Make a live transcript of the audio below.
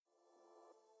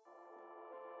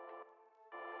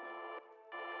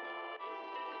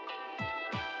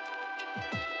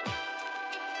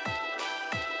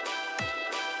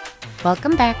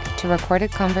Welcome back to Recorded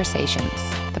Conversations,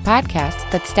 the podcast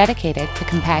that's dedicated to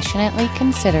compassionately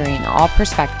considering all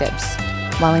perspectives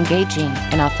while engaging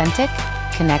in authentic,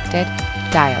 connected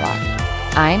dialogue.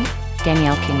 I'm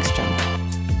Danielle Kingstrom.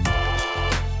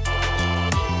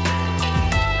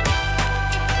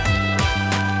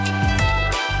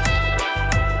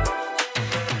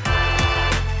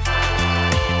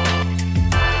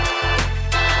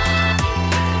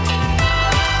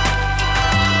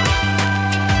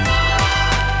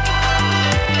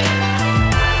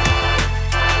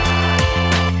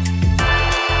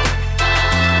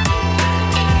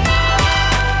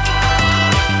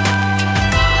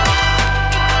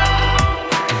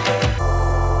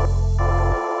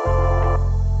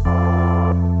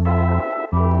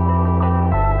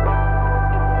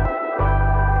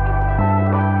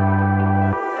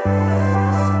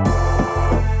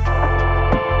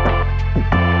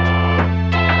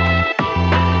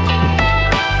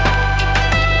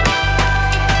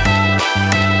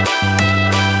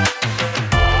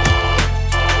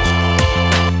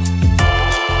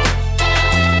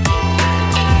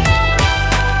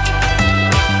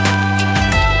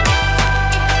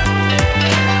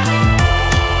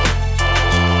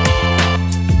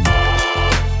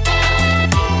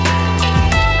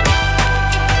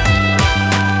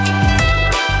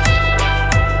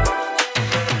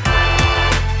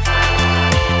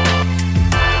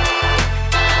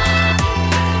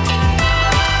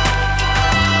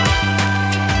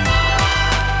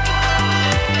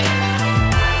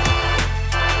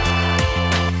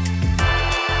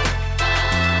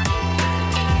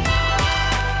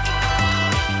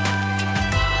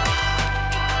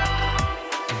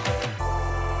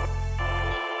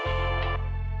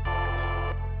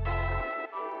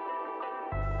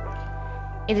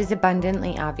 It is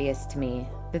abundantly obvious to me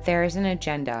that there is an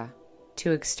agenda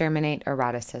to exterminate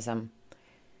eroticism.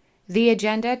 The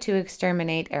agenda to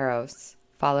exterminate Eros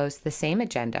follows the same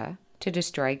agenda to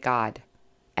destroy God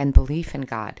and belief in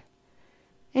God.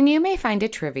 And you may find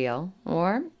it trivial,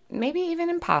 or maybe even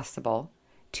impossible,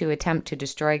 to attempt to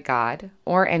destroy God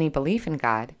or any belief in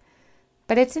God,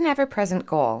 but it's an ever-present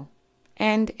goal,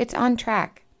 and it's on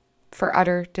track for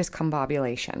utter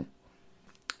discombobulation.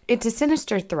 It's a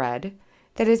sinister thread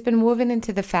that has been woven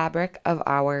into the fabric of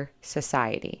our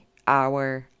society,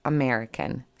 our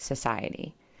American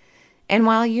society. And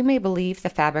while you may believe the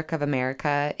fabric of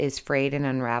America is frayed and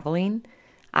unraveling,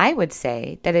 I would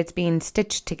say that it's being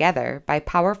stitched together by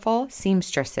powerful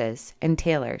seamstresses and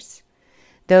tailors,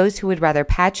 those who would rather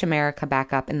patch America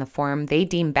back up in the form they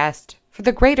deem best for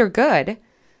the greater good,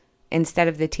 instead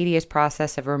of the tedious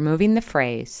process of removing the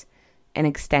frays and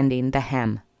extending the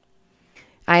hem.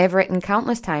 I have written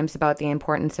countless times about the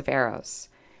importance of Eros.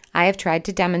 I have tried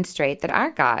to demonstrate that our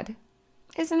God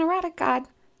is an erotic God,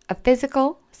 a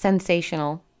physical,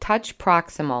 sensational, touch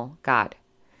proximal God.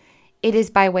 It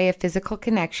is by way of physical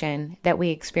connection that we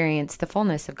experience the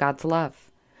fullness of God's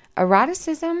love.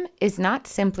 Eroticism is not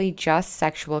simply just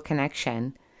sexual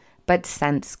connection, but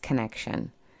sense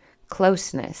connection,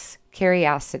 closeness,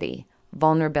 curiosity,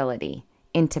 vulnerability,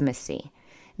 intimacy.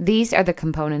 These are the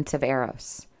components of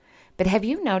Eros. But have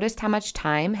you noticed how much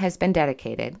time has been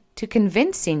dedicated to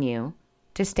convincing you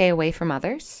to stay away from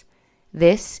others?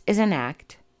 This is an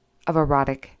act of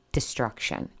erotic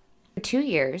destruction. For 2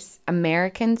 years,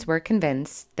 Americans were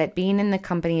convinced that being in the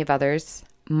company of others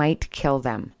might kill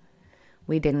them.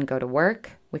 We didn't go to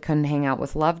work. We couldn't hang out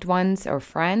with loved ones or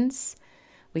friends.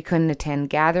 We couldn't attend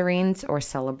gatherings or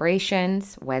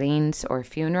celebrations, weddings or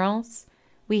funerals.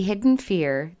 We hid in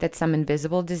fear that some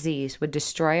invisible disease would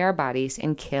destroy our bodies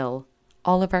and kill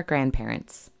all of our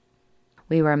grandparents.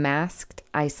 We were masked,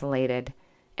 isolated,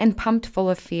 and pumped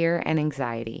full of fear and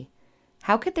anxiety.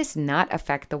 How could this not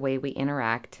affect the way we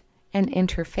interact and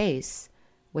interface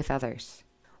with others?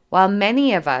 While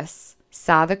many of us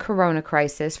saw the corona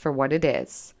crisis for what it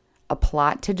is, a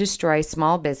plot to destroy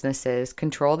small businesses,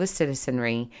 control the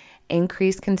citizenry,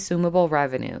 increase consumable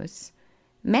revenues,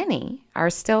 many are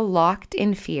still locked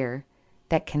in fear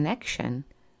that connection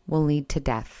will lead to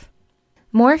death.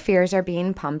 More fears are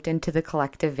being pumped into the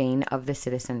collective vein of the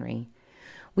citizenry.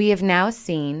 We have now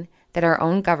seen that our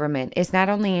own government is not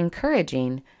only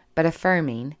encouraging, but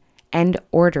affirming and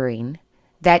ordering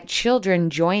that children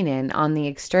join in on the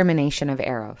extermination of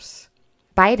Eros.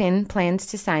 Biden plans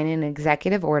to sign an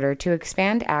executive order to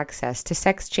expand access to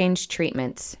sex change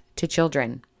treatments to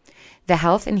children. The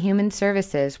Health and Human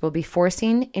Services will be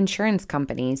forcing insurance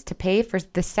companies to pay for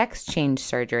the sex change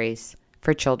surgeries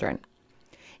for children.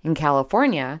 In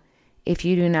California, if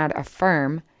you do not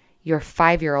affirm your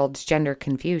 5-year-old's gender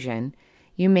confusion,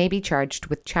 you may be charged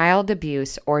with child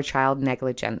abuse or child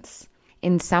negligence.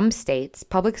 In some states,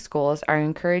 public schools are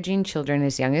encouraging children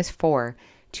as young as 4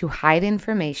 to hide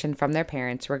information from their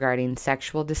parents regarding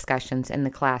sexual discussions in the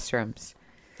classrooms.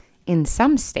 In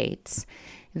some states,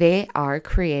 they are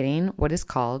creating what is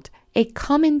called a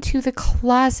come into the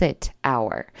closet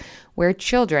hour, where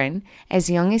children as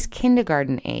young as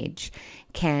kindergarten age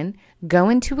can go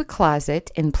into a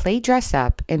closet and play dress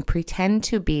up and pretend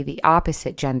to be the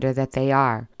opposite gender that they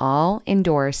are, all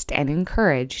endorsed and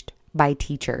encouraged by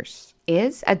teachers.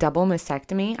 Is a double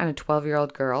mastectomy on a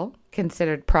 12-year-old girl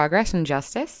considered progress and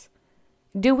justice?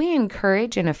 Do we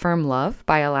encourage and affirm love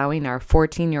by allowing our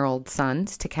 14-year-old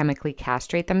sons to chemically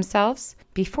castrate themselves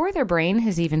before their brain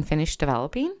has even finished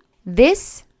developing?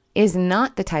 This is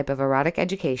not the type of erotic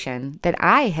education that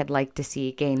I had liked to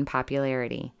see gain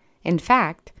popularity. In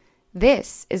fact,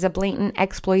 this is a blatant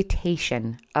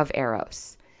exploitation of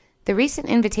Eros. The recent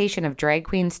invitation of drag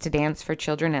queens to dance for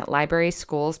children at libraries,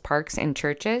 schools, parks, and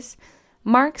churches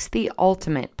marks the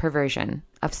ultimate perversion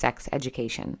of sex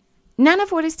education. None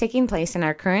of what is taking place in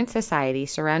our current society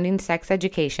surrounding sex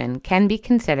education can be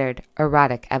considered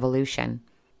erotic evolution.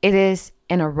 It is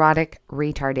an erotic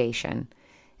retardation.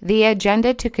 The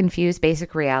agenda to confuse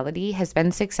basic reality has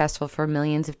been successful for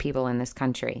millions of people in this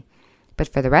country. But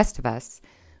for the rest of us,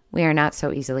 we are not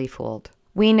so easily fooled.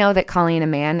 We know that calling a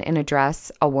man in a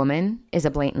dress a woman is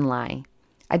a blatant lie,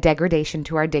 a degradation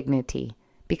to our dignity,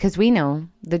 because we know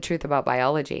the truth about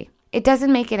biology. It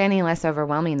doesn't make it any less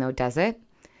overwhelming, though, does it?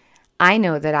 I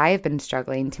know that I have been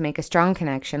struggling to make a strong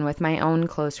connection with my own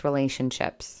close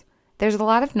relationships. There's a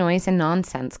lot of noise and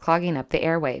nonsense clogging up the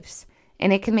airwaves,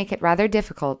 and it can make it rather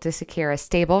difficult to secure a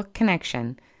stable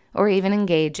connection or even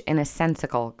engage in a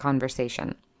sensical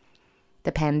conversation.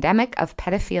 The pandemic of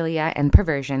pedophilia and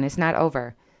perversion is not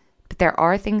over, but there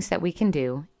are things that we can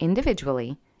do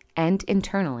individually and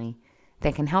internally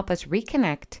that can help us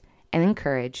reconnect and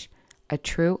encourage a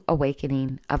true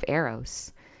awakening of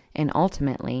Eros, and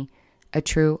ultimately a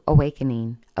true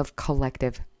awakening of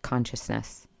collective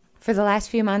consciousness. For the last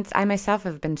few months, I myself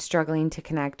have been struggling to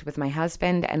connect with my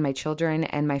husband and my children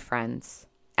and my friends.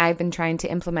 I've been trying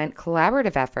to implement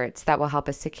collaborative efforts that will help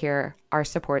us secure our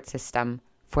support system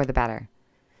for the better.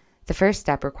 The first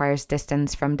step requires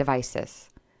distance from devices.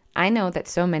 I know that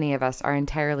so many of us are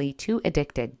entirely too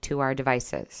addicted to our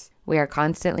devices. We are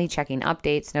constantly checking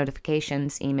updates,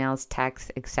 notifications, emails,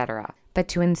 texts, etc. But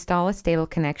to install a stable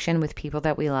connection with people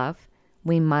that we love,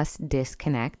 we must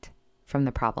disconnect from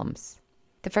the problems.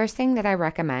 The first thing that I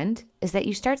recommend is that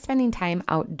you start spending time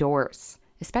outdoors,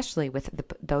 especially with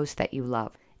those that you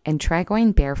love, and try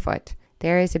going barefoot.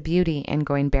 There is a beauty in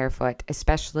going barefoot,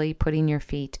 especially putting your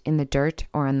feet in the dirt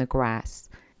or on the grass.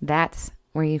 That's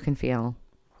where you can feel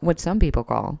what some people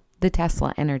call the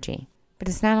Tesla energy. But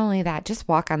it's not only that, just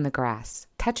walk on the grass,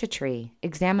 touch a tree,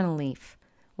 examine a leaf,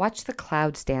 watch the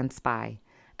clouds dance by,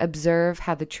 observe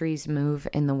how the trees move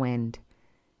in the wind.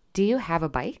 Do you have a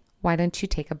bike? Why don't you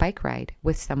take a bike ride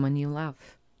with someone you love?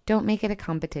 Don't make it a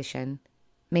competition.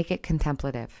 Make it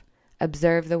contemplative.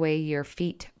 Observe the way your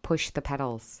feet push the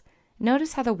pedals.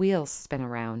 Notice how the wheels spin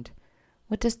around.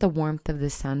 What does the warmth of the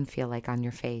sun feel like on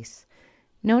your face?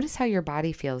 Notice how your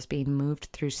body feels being moved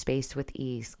through space with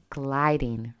ease,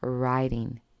 gliding,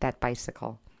 riding that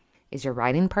bicycle. Is your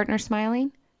riding partner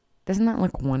smiling? Doesn't that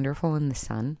look wonderful in the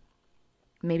sun?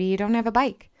 Maybe you don't have a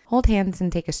bike. Hold hands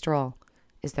and take a stroll.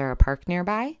 Is there a park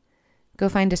nearby? Go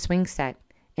find a swing set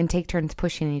and take turns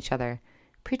pushing each other.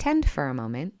 Pretend for a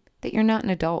moment that you're not an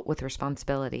adult with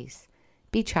responsibilities.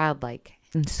 Be childlike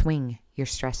and swing your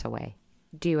stress away.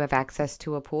 Do you have access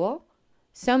to a pool?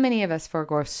 So many of us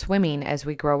forego swimming as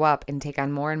we grow up and take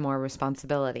on more and more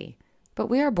responsibility. But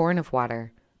we are born of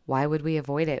water. Why would we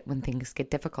avoid it when things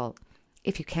get difficult?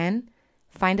 If you can,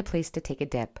 find a place to take a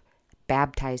dip.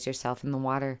 Baptize yourself in the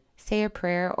water. Say a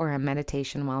prayer or a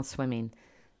meditation while swimming.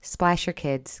 Splash your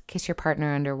kids. Kiss your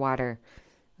partner underwater.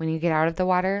 When you get out of the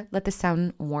water, let the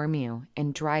sun warm you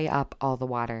and dry up all the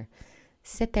water.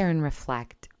 Sit there and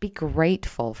reflect. Be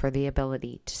grateful for the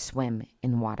ability to swim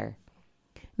in water.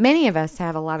 Many of us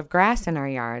have a lot of grass in our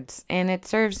yards, and it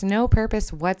serves no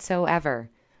purpose whatsoever.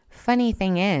 Funny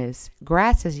thing is,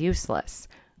 grass is useless.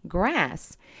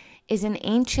 Grass is an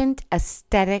ancient,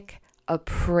 aesthetic,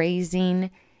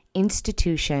 appraising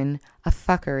institution of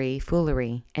fuckery,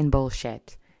 foolery, and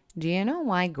bullshit. Do you know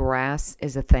why grass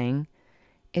is a thing?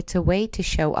 It's a way to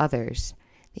show others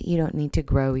that you don't need to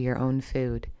grow your own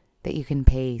food, that you can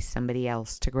pay somebody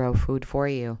else to grow food for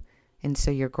you. And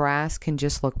so your grass can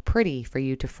just look pretty for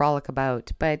you to frolic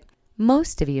about. But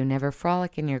most of you never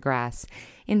frolic in your grass.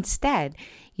 Instead,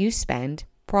 you spend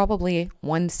probably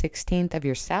 1/16 of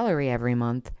your salary every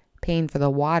month paying for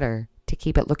the water to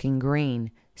keep it looking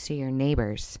green so your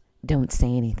neighbors don't say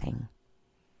anything.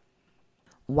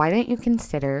 Why don't you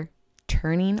consider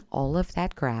turning all of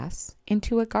that grass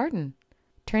into a garden?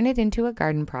 Turn it into a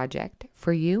garden project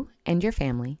for you and your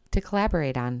family to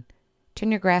collaborate on.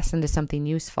 Turn your grass into something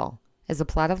useful, as a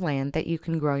plot of land that you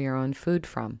can grow your own food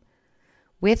from.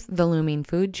 With the looming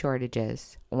food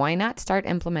shortages, why not start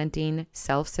implementing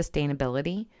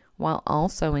self-sustainability while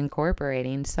also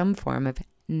incorporating some form of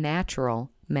natural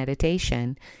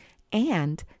meditation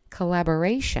and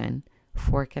collaboration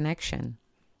for connection?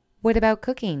 What about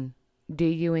cooking? Do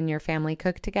you and your family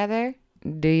cook together?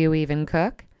 Do you even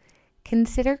cook?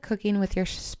 Consider cooking with your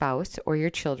spouse or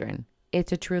your children.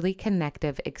 It's a truly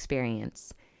connective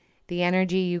experience. The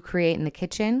energy you create in the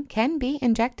kitchen can be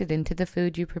injected into the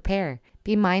food you prepare.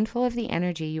 Be mindful of the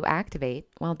energy you activate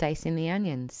while dicing the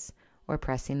onions or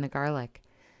pressing the garlic.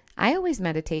 I always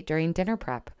meditate during dinner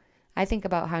prep. I think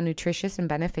about how nutritious and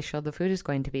beneficial the food is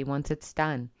going to be once it's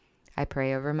done. I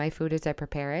pray over my food as I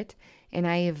prepare it, and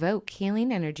I evoke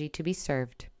healing energy to be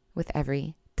served with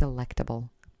every delectable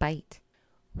bite.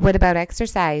 What about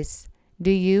exercise?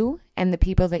 Do you and the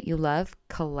people that you love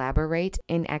collaborate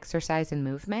in exercise and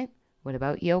movement? What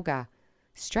about yoga?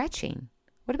 Stretching?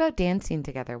 What about dancing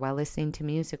together while listening to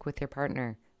music with your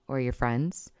partner or your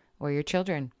friends or your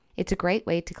children? It's a great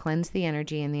way to cleanse the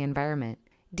energy in the environment.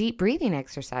 Deep breathing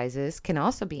exercises can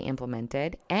also be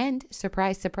implemented, and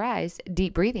surprise, surprise,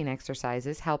 deep breathing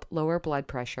exercises help lower blood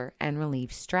pressure and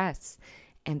relieve stress,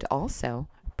 and also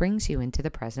brings you into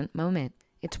the present moment.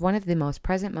 It's one of the most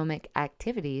present moment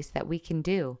activities that we can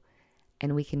do,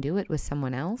 and we can do it with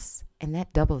someone else, and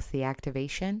that doubles the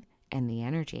activation and the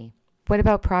energy. What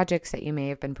about projects that you may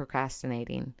have been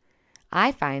procrastinating?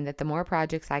 I find that the more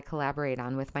projects I collaborate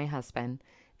on with my husband,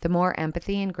 the more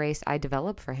empathy and grace I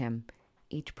develop for him.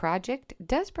 Each project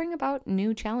does bring about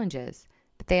new challenges,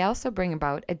 but they also bring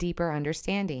about a deeper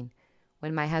understanding.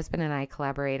 When my husband and I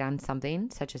collaborate on something,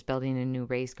 such as building a new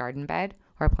raised garden bed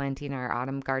or planting our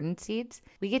autumn garden seeds,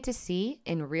 we get to see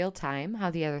in real time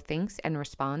how the other thinks and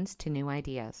responds to new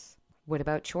ideas. What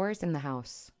about chores in the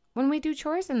house? When we do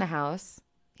chores in the house,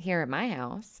 here at my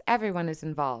house, everyone is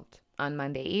involved. On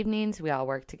Monday evenings, we all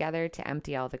work together to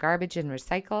empty all the garbage and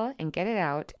recycle and get it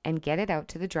out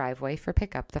to the driveway for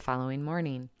pickup the following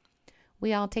morning.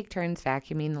 We all take turns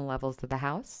vacuuming the levels of the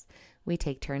house. We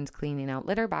take turns cleaning out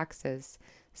litter boxes.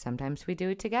 Sometimes we do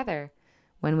it together.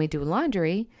 When we do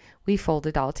laundry, we fold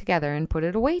it all together and put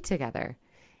it away together.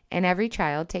 And every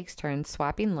child takes turns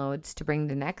swapping loads to bring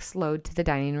the next load to the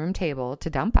dining room table to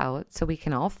dump out so we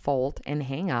can all fold and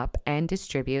hang up and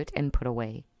distribute and put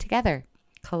away together.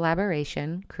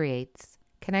 Collaboration creates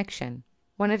connection.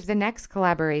 One of the next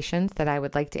collaborations that I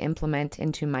would like to implement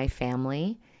into my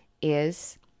family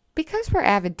is, because we're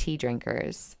avid tea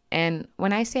drinkers, and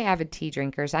when I say avid tea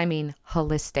drinkers, I mean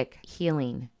holistic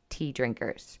healing tea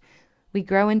drinkers. We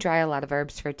grow and dry a lot of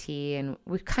herbs for tea, and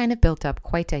we've kind of built up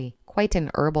quite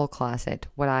an herbal closet,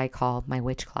 what I call my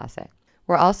witch closet.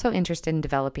 We're also interested in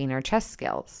developing our chess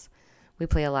skills. We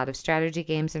play a lot of strategy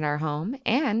games in our home,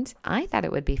 and I thought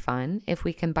it would be fun if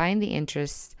we combine the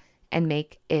interests and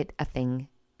make it a thing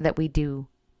that we do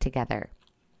together.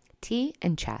 Tea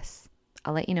and chess.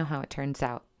 I'll let you know how it turns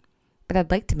out, but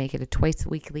I'd like to make it a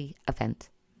twice-weekly event.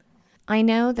 I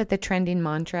know that the trending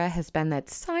mantra has been that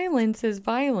silence is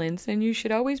violence, and you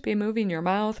should always be moving your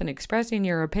mouth and expressing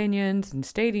your opinions and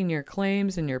stating your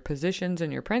claims and your positions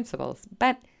and your principles,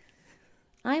 but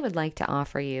I would like to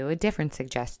offer you a different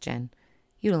suggestion.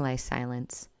 Utilize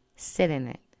silence. Sit in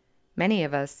it. Many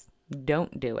of us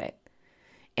don't do it.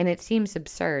 And it seems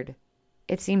absurd.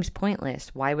 It seems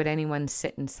pointless. Why would anyone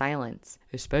sit in silence?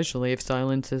 Especially if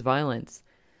silence is violence.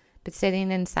 But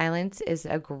sitting in silence is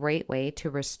a great way to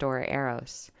restore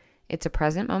Eros. It's a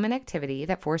present moment activity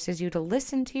that forces you to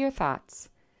listen to your thoughts.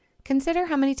 Consider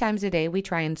how many times a day we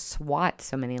try and swat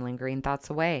so many lingering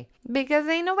thoughts away. Because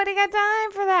ain't nobody got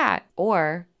time for that.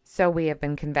 Or so we have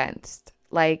been convinced.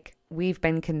 Like, we've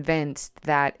been convinced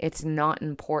that it's not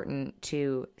important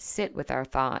to sit with our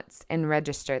thoughts and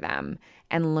register them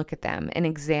and look at them and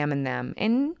examine them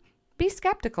and be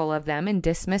skeptical of them and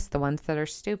dismiss the ones that are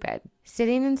stupid.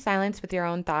 Sitting in silence with your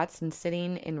own thoughts and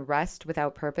sitting in rest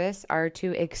without purpose are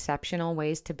two exceptional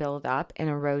ways to build up an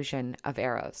erosion of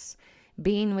Eros.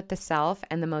 Being with the self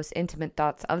and the most intimate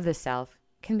thoughts of the self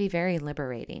can be very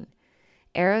liberating.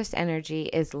 Eros energy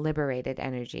is liberated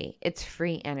energy. It's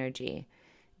free energy.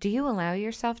 Do you allow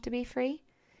yourself to be free?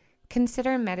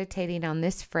 Consider meditating on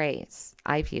this phrase.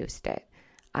 I've used it.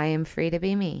 I am free to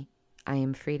be me. I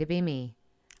am free to be me.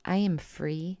 I am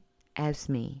free as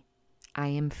me. I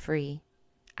am free.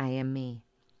 I am me.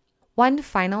 One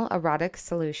final erotic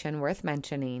solution worth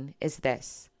mentioning is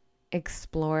this.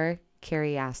 explore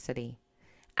curiosity.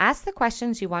 Ask the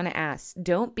questions you want to ask.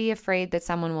 Don't be afraid that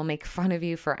someone will make fun of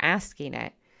you for asking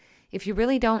it. If you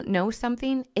really don't know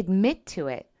something, admit to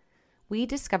it. We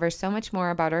discover so much more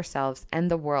about ourselves and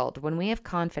the world when we have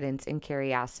confidence in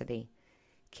curiosity.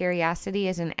 Curiosity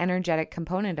is an energetic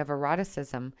component of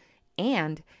eroticism,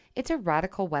 and it's a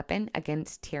radical weapon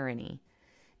against tyranny.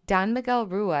 Don Miguel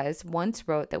Ruiz once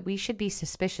wrote that we should be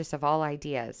suspicious of all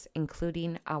ideas,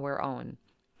 including our own.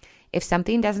 If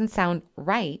something doesn't sound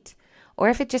right, or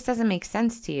if it just doesn't make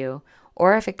sense to you,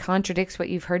 or if it contradicts what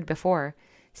you've heard before,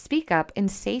 speak up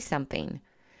and say something.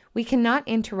 We cannot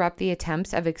interrupt the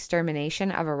attempts of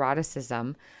extermination of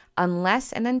eroticism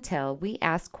unless and until we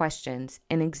ask questions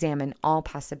and examine all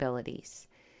possibilities.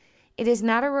 It is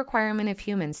not a requirement of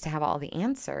humans to have all the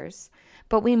answers,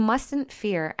 but we mustn't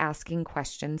fear asking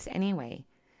questions anyway.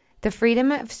 The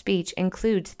freedom of speech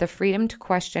includes the freedom to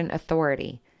question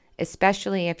authority,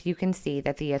 especially if you can see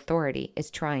that the authority is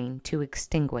trying to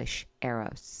extinguish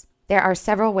Eros. There are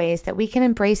several ways that we can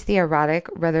embrace the erotic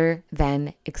rather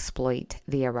than exploit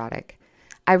the erotic.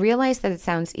 I realize that it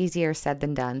sounds easier said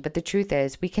than done, but the truth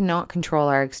is we cannot control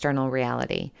our external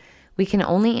reality. We can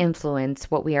only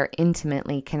influence what we are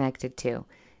intimately connected to.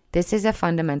 This is a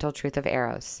fundamental truth of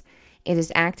Eros. It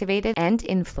is activated and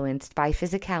influenced by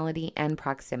physicality and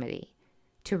proximity.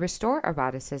 To restore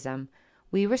eroticism,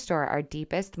 we restore our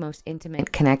deepest, most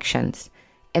intimate connections.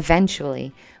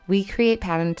 Eventually, we create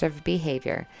patterns of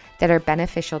behavior that are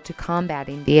beneficial to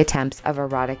combating the attempts of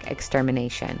erotic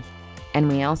extermination. And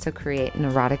we also create an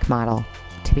erotic model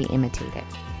to be imitated.